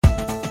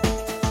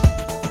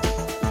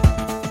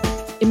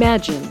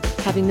Imagine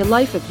having the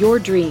life of your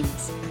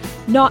dreams.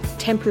 Not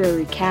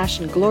temporary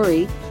cash and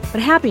glory, but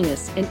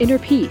happiness and inner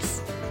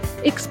peace.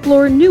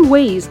 Explore new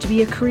ways to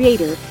be a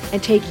creator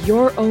and take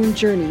your own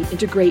journey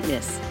into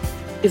greatness.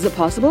 Is it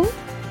possible?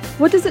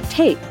 What does it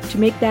take to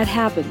make that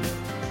happen?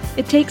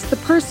 It takes the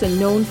person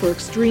known for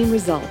extreme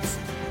results.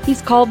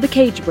 He's called the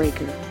cage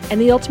breaker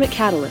and the ultimate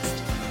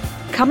catalyst.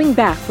 Coming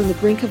back from the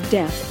brink of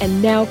death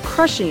and now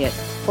crushing it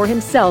for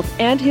himself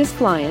and his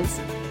clients,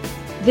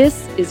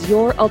 this is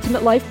Your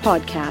Ultimate Life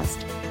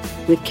Podcast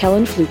with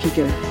Kellen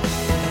Flukiger.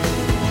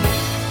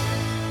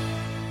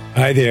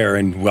 Hi there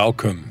and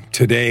welcome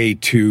today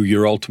to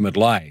Your Ultimate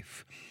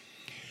Life.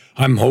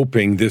 I'm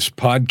hoping this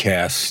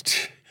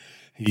podcast,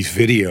 these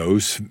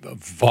videos,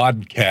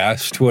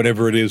 vodcast,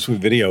 whatever it is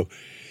with video,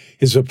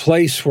 is a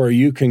place where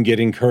you can get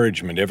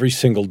encouragement every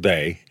single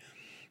day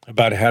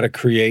about how to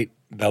create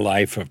the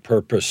life of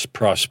purpose,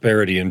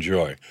 prosperity, and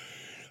joy.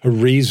 A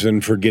reason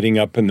for getting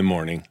up in the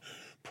morning.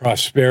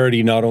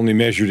 Prosperity not only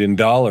measured in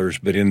dollars,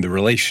 but in the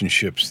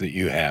relationships that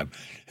you have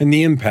and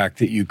the impact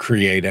that you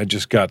create. I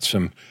just got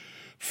some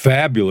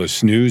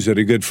fabulous news that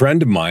a good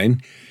friend of mine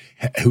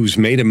who's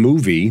made a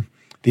movie,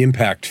 the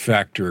Impact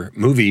Factor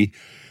movie,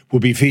 will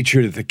be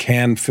featured at the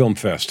Cannes Film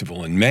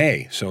Festival in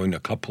May, so in a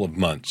couple of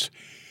months.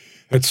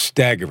 That's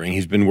staggering.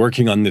 He's been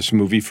working on this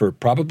movie for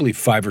probably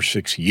 5 or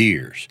 6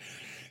 years,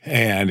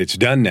 and it's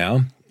done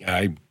now.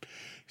 I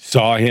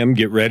saw him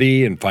get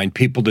ready and find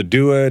people to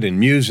do it and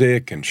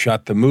music and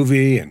shot the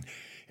movie and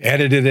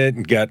edited it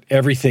and got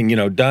everything,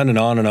 done and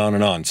on and on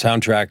and on,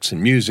 soundtracks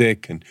and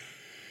music. And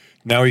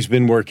now he's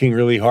been working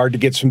really hard to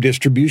get some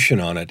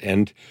distribution on it.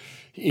 And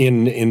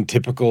in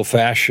typical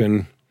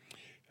fashion,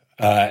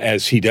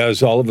 as he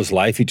does all of his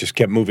life, he just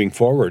kept moving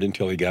forward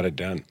until he got it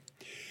done.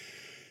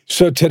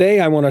 So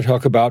today I want to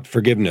talk about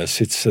forgiveness.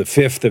 It's the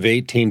 5th of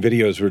 18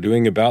 videos we're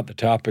doing about the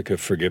topic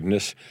of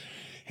forgiveness.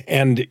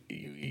 And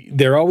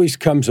there always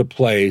comes a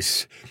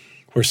place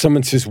where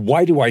someone says,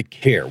 why do I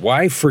care?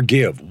 Why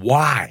forgive?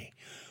 Why?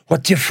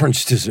 What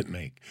difference does it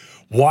make?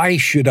 Why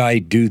should I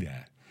do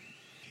that?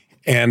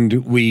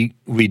 And we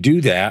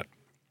do that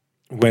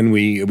when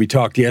we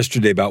talked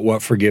yesterday about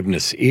what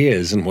forgiveness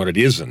is and what it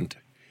isn't.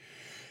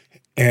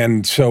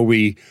 And so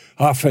we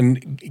often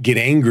get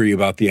angry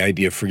about the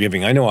idea of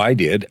forgiving. I know I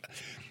did.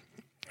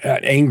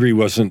 Angry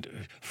wasn't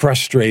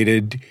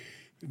frustrated,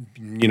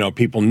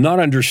 people not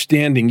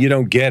understanding, you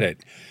don't get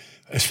it,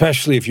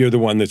 especially if you're the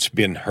one that's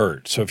been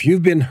hurt. So if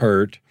you've been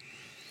hurt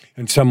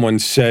and someone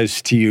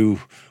says to you,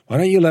 why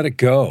don't you let it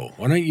go?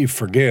 Why don't you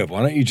forgive?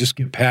 Why don't you just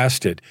get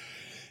past it?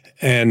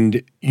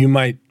 And you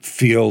might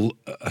feel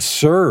a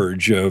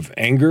surge of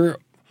anger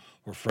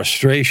or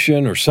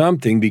frustration or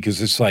something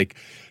because it's like,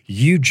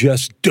 you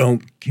just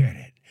don't get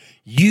it.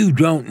 You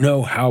don't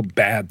know how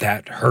bad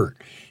that hurt.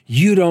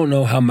 You don't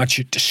know how much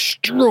it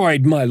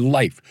destroyed my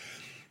life.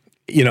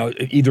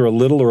 Either a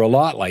little or a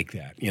lot like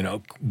that,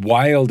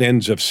 wild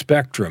ends of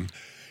spectrum.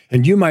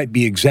 And you might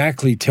be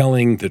exactly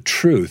telling the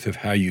truth of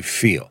how you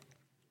feel.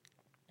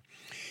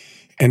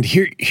 And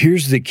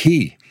here's the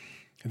key.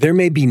 There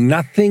may be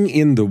nothing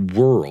in the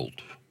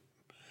world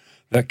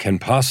that can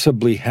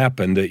possibly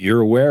happen that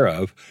you're aware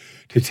of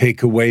to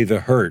take away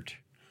the hurt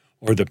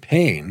or the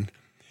pain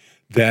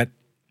that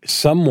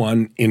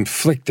someone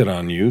inflicted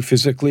on you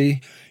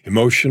physically,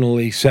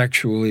 emotionally,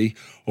 sexually,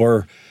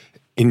 or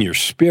in your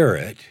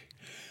spirit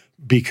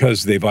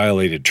because they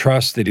violated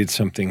trust, they did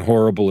something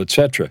horrible,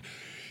 etc.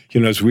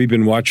 As we've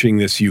been watching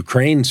this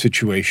Ukraine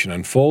situation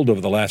unfold over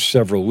the last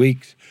several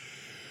weeks,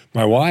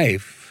 my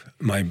wife,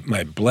 my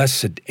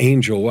blessed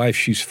angel wife,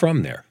 she's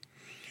from there.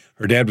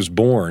 Her dad was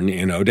born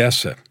in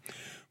Odessa,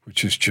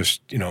 which is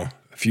just, a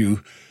few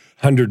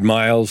 100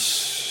 miles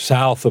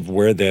south of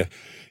where the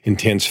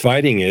intense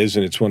fighting is,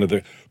 and it's one of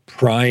the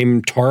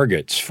prime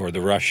targets for the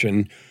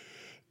Russian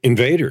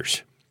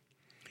invaders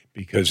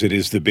because it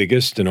is the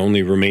biggest and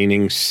only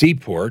remaining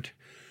seaport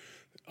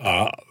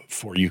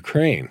for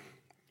Ukraine.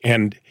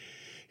 And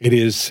it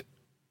is,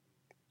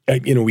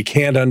 we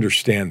can't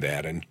understand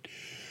that. And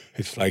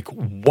it's like,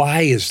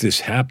 why is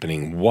this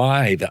happening?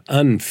 Why the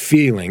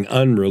unfeeling,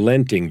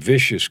 unrelenting,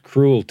 vicious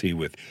cruelty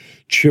with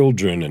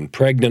children and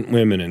pregnant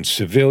women and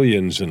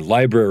civilians and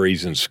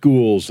libraries and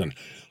schools and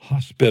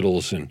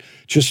hospitals and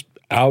just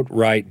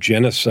outright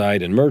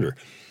genocide and murder?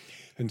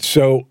 And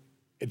so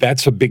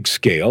that's a big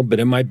scale, but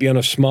it might be on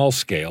a small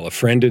scale. A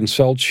friend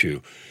insults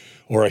you,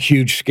 or a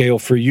huge scale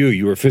for you.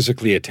 You were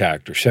physically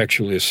attacked or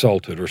sexually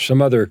assaulted or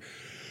some other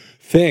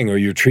thing, or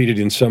you're treated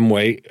in some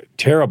way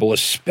terrible,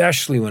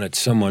 especially when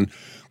it's someone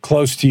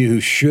close to you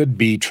who should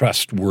be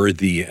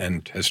trustworthy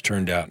and has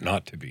turned out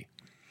not to be.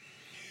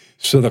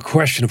 So the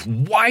question of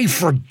why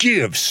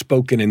forgive,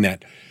 spoken in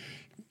that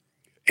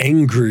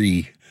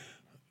angry,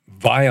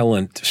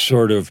 violent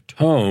sort of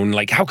tone,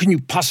 like how can you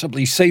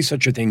possibly say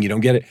such a thing? You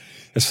don't get it.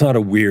 It's not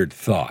a weird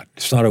thought.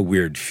 It's not a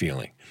weird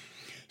feeling.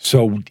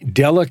 So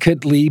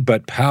delicately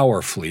but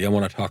powerfully, I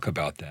want to talk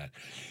about that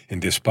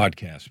in this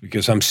podcast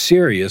because I'm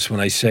serious when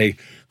I say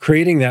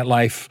creating that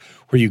life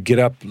where you get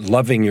up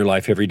loving your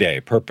life every day,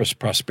 purpose,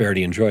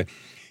 prosperity, and joy.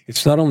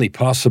 It's not only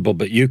possible,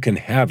 but you can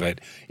have it,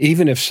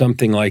 even if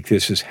something like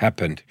this has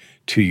happened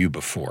to you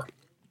before.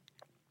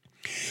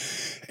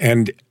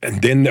 And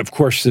then, of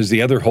course, there's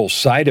the other whole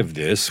side of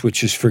this,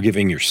 which is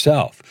forgiving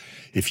yourself.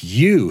 If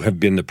you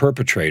have been the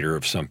perpetrator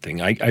of something,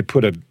 I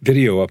put a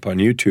video up on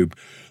YouTube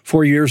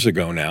 4 years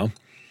ago now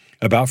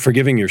about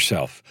forgiving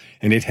yourself,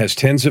 and it has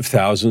tens of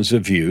thousands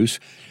of views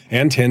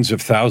and tens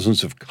of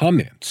thousands of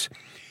comments.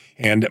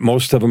 And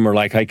most of them are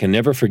like, I can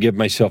never forgive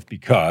myself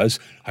because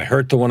I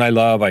hurt the one I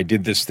love. I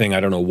did this thing. I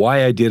don't know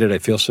why I did it. I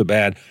feel so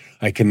bad.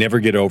 I can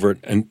never get over it.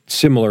 And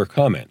similar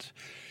comments.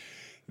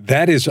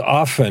 That is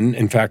often,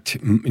 in fact,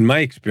 in my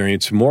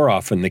experience, more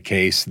often the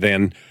case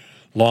than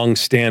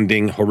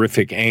long-standing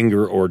horrific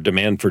anger or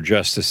demand for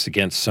justice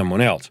against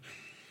someone else.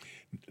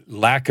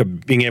 Lack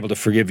of being able to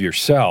forgive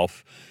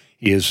yourself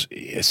is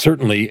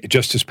certainly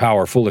just as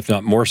powerful, if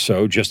not more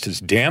so, just as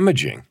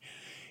damaging,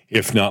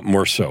 if not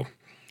more so.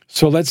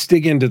 So let's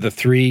dig into the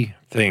 3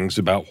 things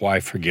about why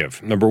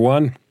forgive. Number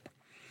 1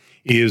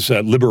 is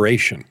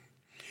liberation.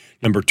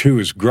 Number 2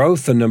 is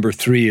growth. And number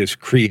 3 is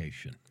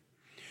creation.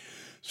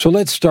 So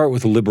let's start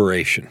with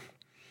liberation.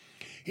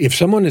 If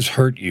someone has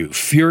hurt you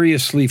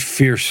furiously,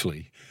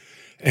 fiercely,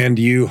 and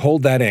you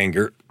hold that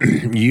anger,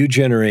 you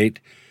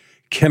generate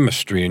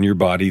chemistry in your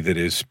body that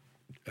is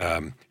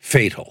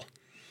fatal.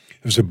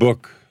 There's a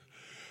book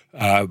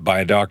by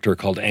a doctor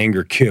called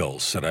Anger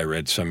Kills that I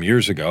read some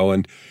years ago,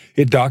 and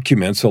it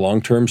documents a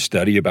long-term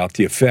study about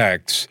the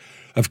effects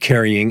of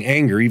carrying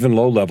anger, even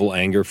low-level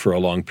anger, for a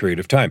long period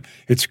of time.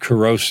 It's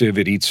corrosive,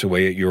 it eats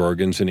away at your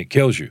organs, and it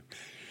kills you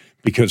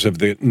because of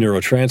the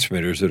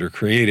neurotransmitters that are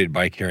created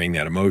by carrying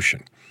that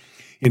emotion.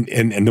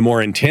 And the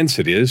more intense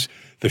it is,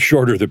 the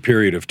shorter the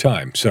period of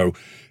time. So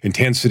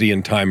intensity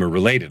and time are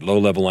related.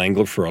 Low-level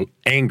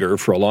anger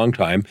for a long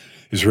time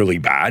is really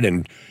bad,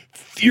 and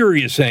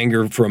furious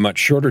anger for a much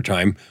shorter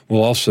time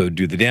will also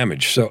do the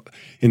damage. So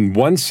in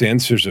one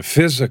sense, there's a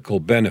physical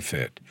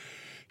benefit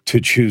to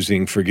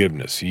choosing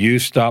forgiveness. You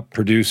stop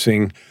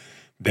producing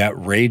that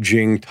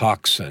raging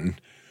toxin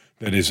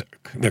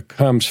that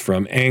comes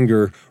from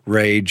anger,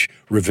 rage,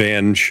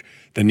 revenge,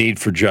 the need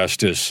for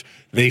justice.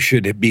 They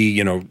should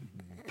be,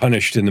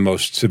 punished in the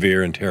most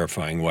severe and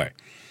terrifying way.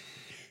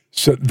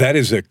 So that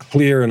is a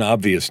clear and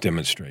obvious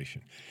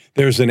demonstration.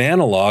 There's an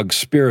analog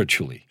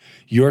spiritually.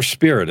 Your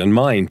spirit, and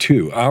mine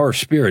too, our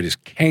spirit is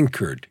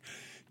cankered,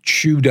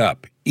 chewed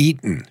up,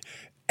 eaten,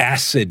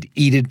 acid,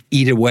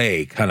 eat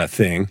away kind of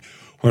thing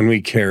when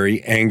we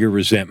carry anger,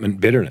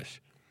 resentment, bitterness.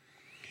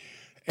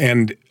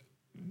 And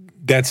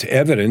that's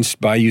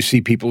evidenced by, you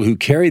see people who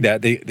carry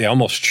that, they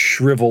almost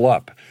shrivel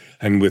up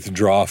and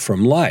withdraw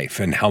from life.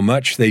 And how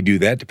much they do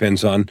that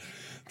depends on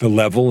the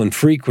level and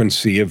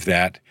frequency of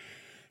that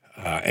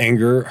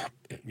anger,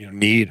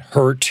 need,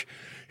 hurt.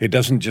 It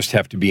doesn't just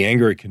have to be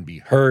anger. It can be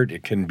hurt.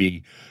 It can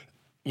be,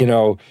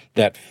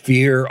 that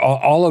fear.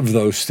 All of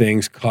those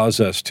things cause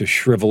us to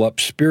shrivel up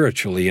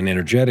spiritually and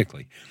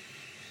energetically.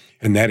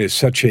 And that is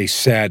such a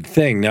sad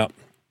thing. Now,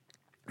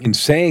 in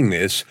saying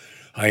this,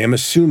 I am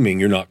assuming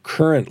you're not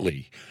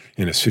currently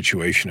in a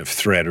situation of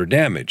threat or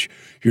damage.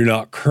 You're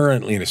not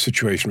currently in a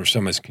situation where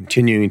someone's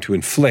continuing to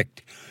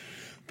inflict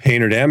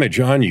pain or damage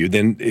on you.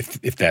 Then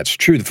if that's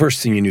true, the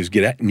first thing you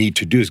need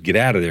to do is get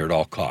out of there at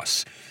all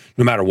costs,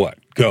 no matter what.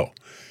 Go.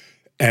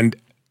 And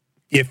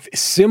if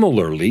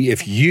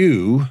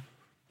you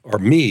or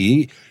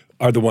me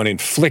are the one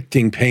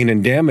inflicting pain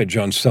and damage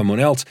on someone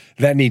else,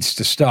 that needs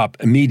to stop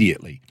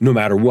immediately, no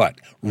matter what,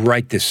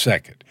 right this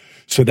second.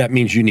 So that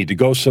means you need to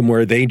go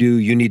somewhere, they do,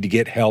 you need to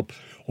get help,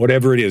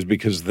 whatever it is,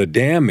 because the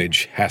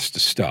damage has to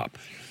stop.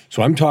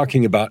 So I'm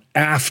talking about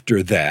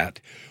after that,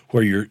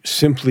 where you're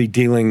simply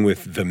dealing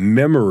with the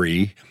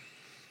memory,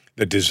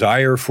 the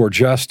desire for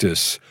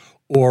justice,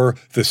 or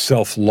the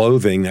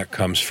self-loathing that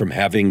comes from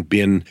having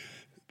been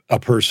a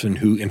person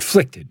who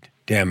inflicted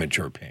damage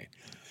or pain.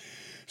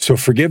 So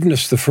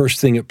forgiveness, the first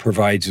thing it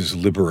provides is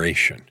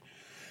liberation.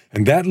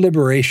 And that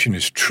liberation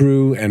is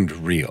true and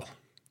real.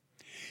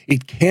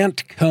 It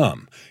can't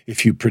come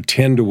if you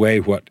pretend away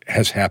what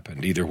has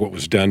happened, either what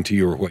was done to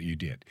you or what you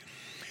did.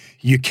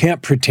 You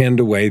can't pretend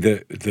away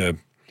the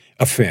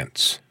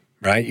offense,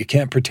 right? You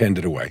can't pretend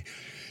it away.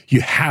 You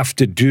have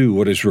to do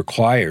what is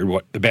required,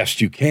 the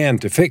best you can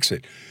to fix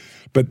it.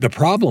 But the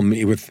problem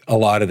with a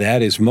lot of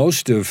that is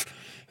most of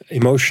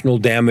emotional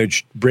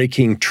damage,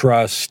 breaking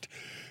trust,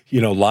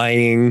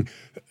 lying,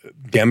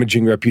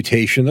 damaging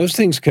reputation, those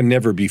things can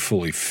never be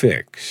fully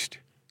fixed.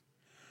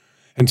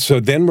 And so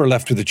then we're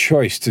left with a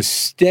choice to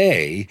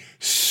stay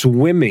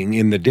swimming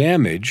in the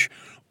damage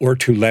or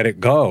to let it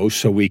go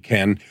so we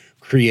can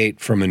create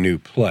from a new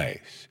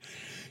place.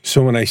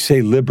 So when I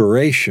say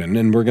liberation,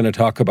 and we're going to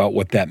talk about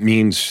what that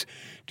means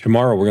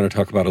tomorrow, we're going to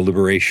talk about a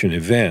liberation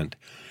event.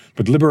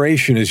 But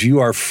liberation is you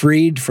are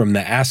freed from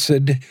the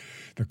acid,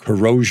 the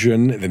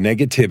corrosion, the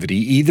negativity,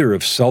 either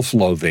of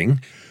self-loathing,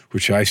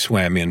 which I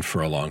swam in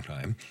for a long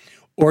time,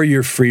 or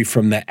you're free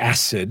from the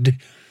acid.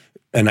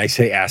 And I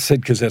say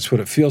acid because that's what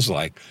it feels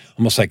like,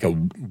 almost like a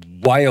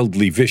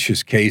wildly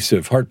vicious case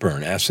of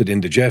heartburn, acid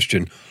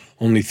indigestion,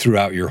 only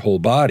throughout your whole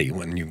body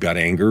when you've got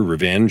anger,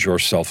 revenge, or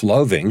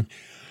self-loathing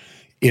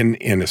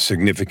in a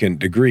significant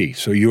degree.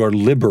 So you are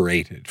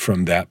liberated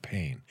from that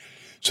pain.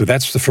 So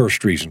that's the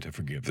first reason to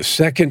forgive. The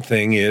second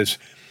thing is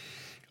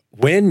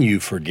when you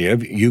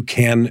forgive, you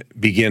can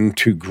begin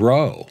to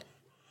grow.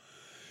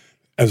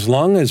 As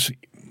long as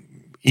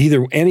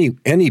either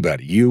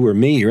anybody, you or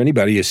me or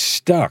anybody, is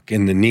stuck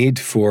in the need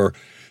for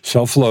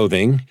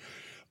self-loathing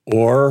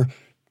or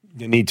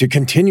the need to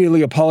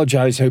continually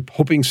apologize,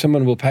 hoping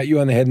someone will pat you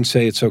on the head and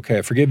say, it's okay,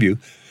 I forgive you,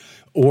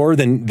 or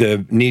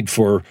the need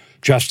for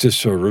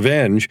justice or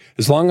revenge,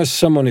 as long as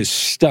someone is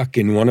stuck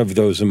in one of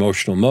those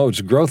emotional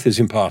modes, growth is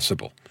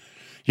impossible.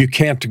 You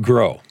can't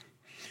grow.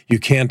 You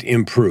can't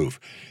improve.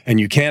 And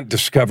you can't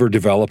discover,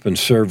 develop, and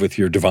serve with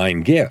your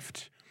divine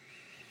gift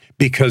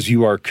because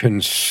you are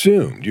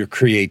consumed. Your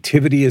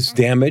creativity is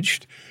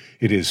damaged.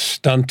 It is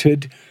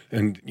stunted.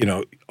 And,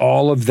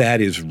 all of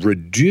that is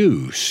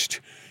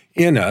reduced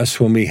in us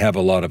when we have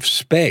a lot of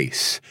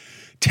space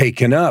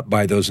taken up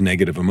by those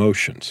negative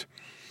emotions.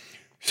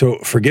 So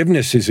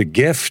forgiveness is a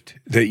gift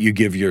that you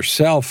give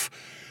yourself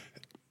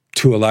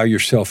to allow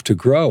yourself to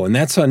grow. And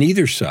that's on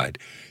either side.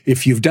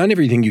 If you've done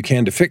everything you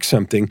can to fix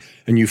something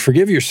and you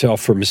forgive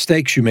yourself for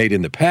mistakes you made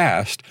in the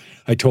past,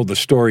 I told the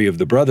story of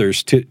the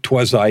brothers,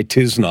 'twas I,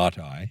 'tis not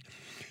I.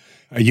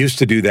 I used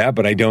to do that,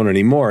 but I don't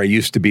anymore. I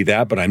used to be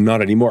that, but I'm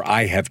not anymore.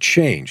 I have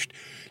changed.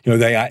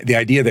 The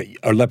idea that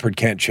a leopard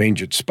can't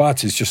change its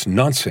spots is just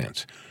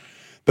nonsense.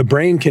 The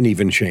brain can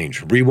even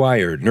change,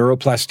 rewired,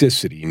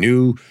 neuroplasticity,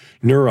 new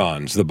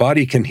neurons. The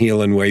body can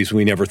heal in ways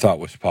we never thought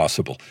was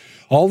possible.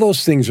 All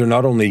those things are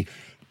not only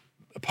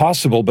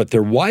possible, but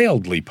they're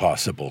wildly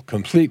possible,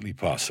 completely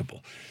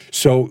possible.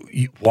 So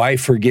why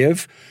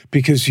forgive?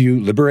 Because you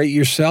liberate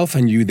yourself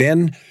and you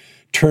then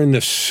turn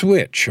the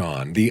switch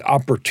on, the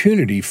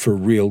opportunity for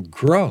real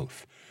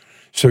growth.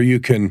 So you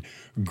can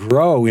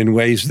grow in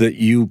ways that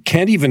you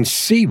can't even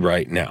see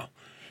right now.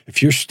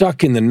 If you're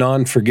stuck in the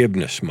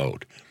non-forgiveness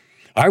mode,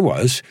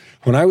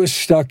 when I was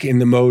stuck in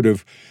the mode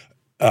of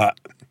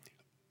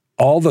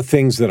all the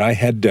things that I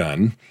had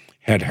done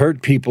had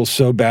hurt people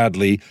so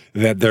badly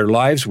that their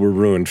lives were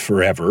ruined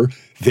forever.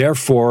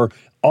 Therefore,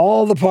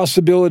 all the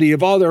possibility of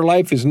their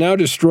life is now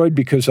destroyed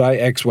because I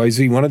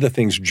XYZ. One of the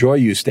things Joy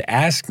used to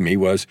ask me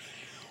was,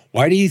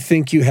 why do you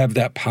think you have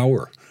that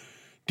power?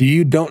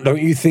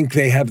 Don't you think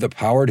they have the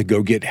power to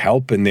go get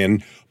help and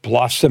then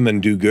blossom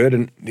and do good?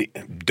 And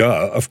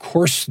of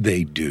course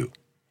they do.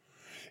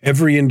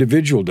 Every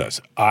individual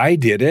does. I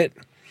did it.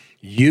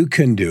 You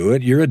can do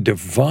it. You're a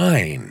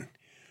divine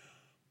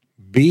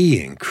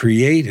being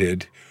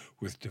created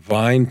with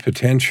divine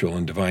potential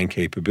and divine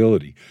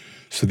capability.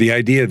 So the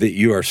idea that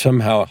you are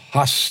somehow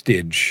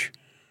hostage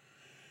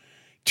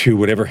to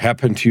whatever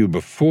happened to you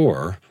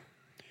before,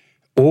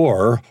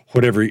 or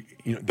whatever,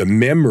 the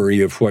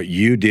memory of what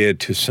you did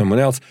to someone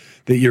else,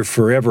 that you're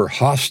forever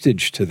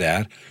hostage to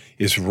that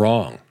is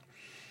wrong.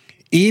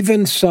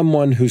 Even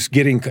someone who's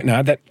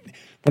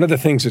one of the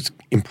things that's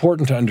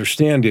important to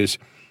understand is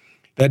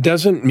that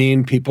doesn't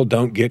mean people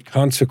don't get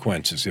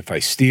consequences. If I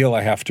steal,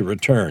 I have to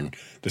return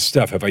the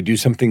stuff. If I do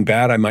something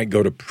bad, I might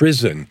go to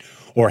prison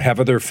or have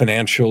other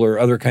financial or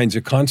other kinds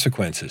of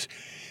consequences.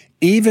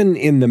 Even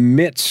in the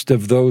midst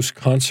of those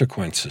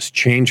consequences,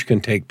 change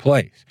can take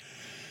place.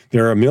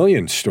 There are a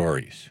million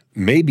stories,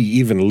 maybe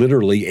even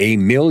literally a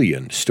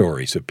million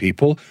stories of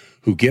people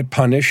who get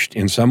punished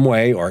in some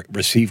way or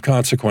receive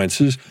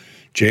consequences,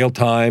 jail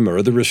time or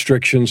other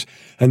restrictions,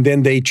 and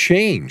then they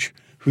change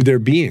who they're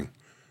being.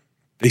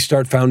 They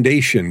start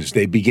foundations.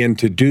 They begin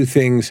to do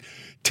things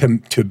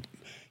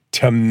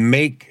to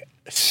make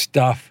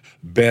stuff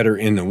better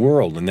in the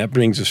world. And that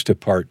brings us to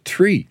part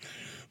 3.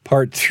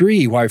 Part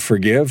 3, why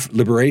forgive?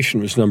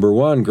 Liberation was number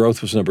 1,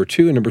 growth was number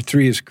 2, and number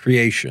 3 is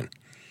creation.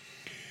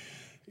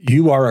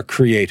 You are a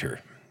creator.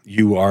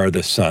 You are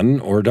the son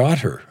or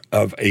daughter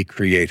of a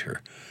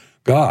creator.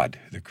 God,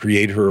 the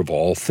creator of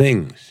all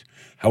things,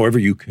 however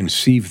you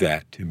conceive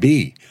that to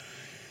be.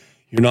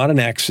 You're not an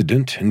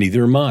accident, and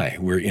neither am I.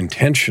 We're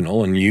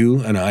intentional, and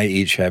you and I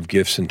each have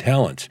gifts and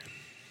talents.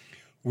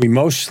 We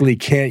mostly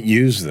can't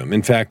use them.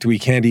 In fact, we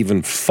can't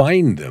even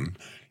find them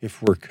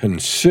if we're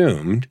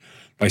consumed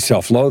by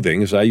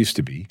self-loathing, as I used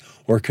to be,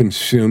 or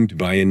consumed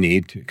by a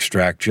need to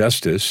extract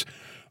justice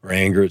or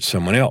anger at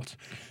someone else.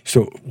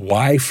 So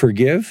why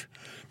forgive?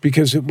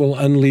 Because it will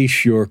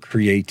unleash your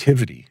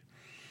creativity.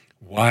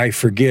 Why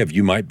forgive?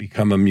 You might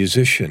become a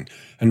musician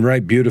and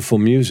write beautiful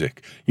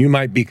music. You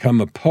might become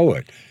a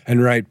poet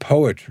and write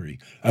poetry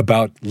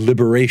about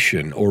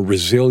liberation or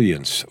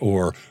resilience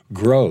or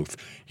growth.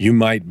 You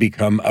might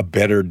become a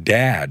better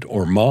dad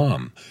or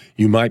mom.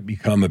 You might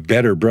become a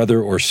better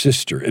brother or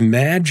sister.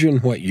 Imagine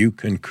what you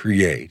can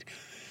create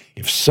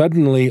if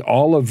suddenly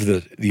all of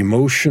the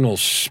emotional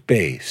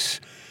space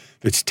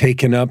that's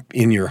taken up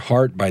in your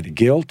heart by the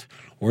guilt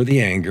or the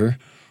anger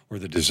or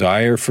the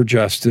desire for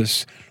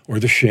justice or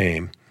the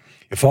shame,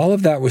 if all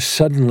of that was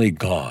suddenly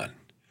gone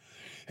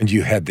and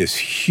you had this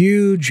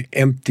huge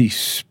empty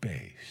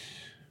space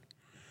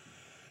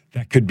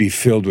that could be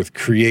filled with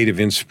creative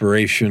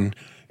inspiration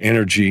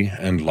energy,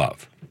 and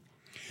love.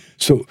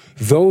 So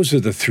those are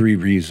the three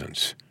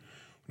reasons.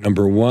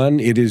 Number one,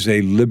 it is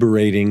a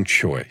liberating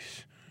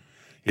choice.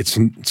 It's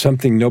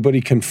something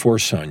nobody can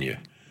force on you.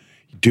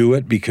 Do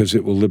it because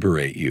it will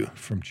liberate you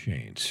from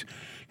chains.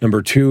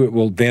 Number two, it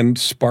will then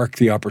spark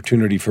the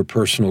opportunity for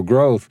personal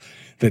growth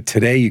that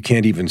today you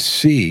can't even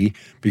see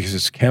because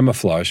it's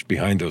camouflaged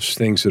behind those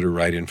things that are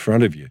right in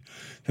front of you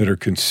that are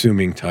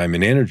consuming time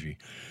and energy.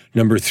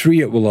 Number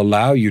three, it will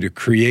allow you to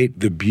create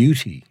the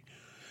beauty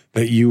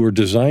that you were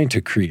designed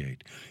to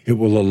create. It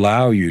will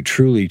allow you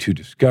truly to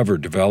discover,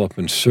 develop,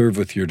 and serve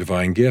with your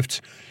divine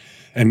gifts.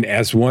 And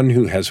as one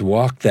who has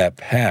walked that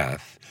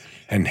path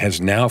and has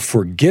now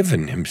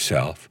forgiven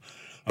himself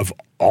of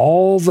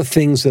all the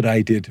things that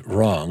I did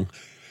wrong,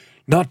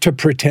 not to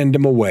pretend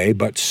them away,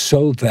 but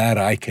so that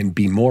I can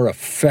be more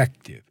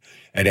effective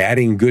at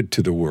adding good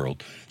to the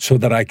world, so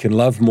that I can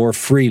love more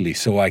freely,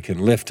 so I can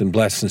lift and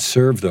bless and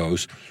serve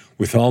those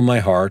with all my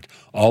heart,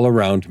 all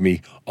around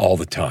me, all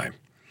the time.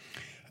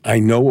 I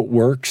know it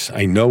works,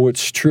 I know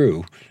it's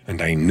true,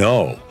 and I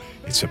know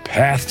it's a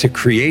path to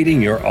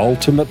creating your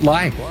ultimate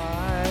life.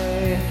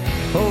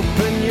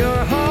 Open your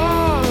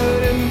heart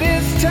and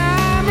this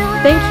time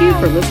around. Thank you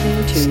for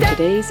listening to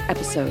today's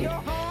episode.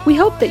 We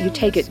hope that you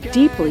take it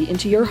deeply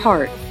into your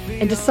heart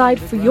and decide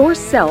for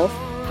yourself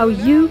how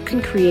you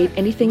can create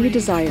anything you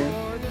desire.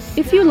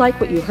 If you like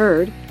what you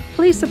heard,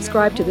 please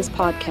subscribe to this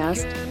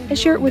podcast and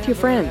share it with your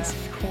friends.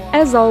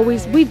 As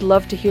always, we'd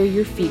love to hear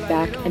your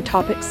feedback and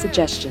topic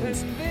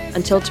suggestions.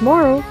 Until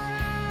tomorrow,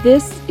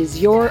 this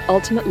is Your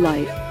Ultimate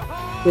Life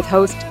with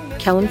host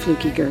Kellen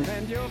Flukiger.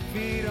 Stand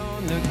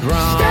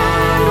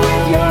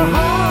with your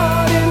heart.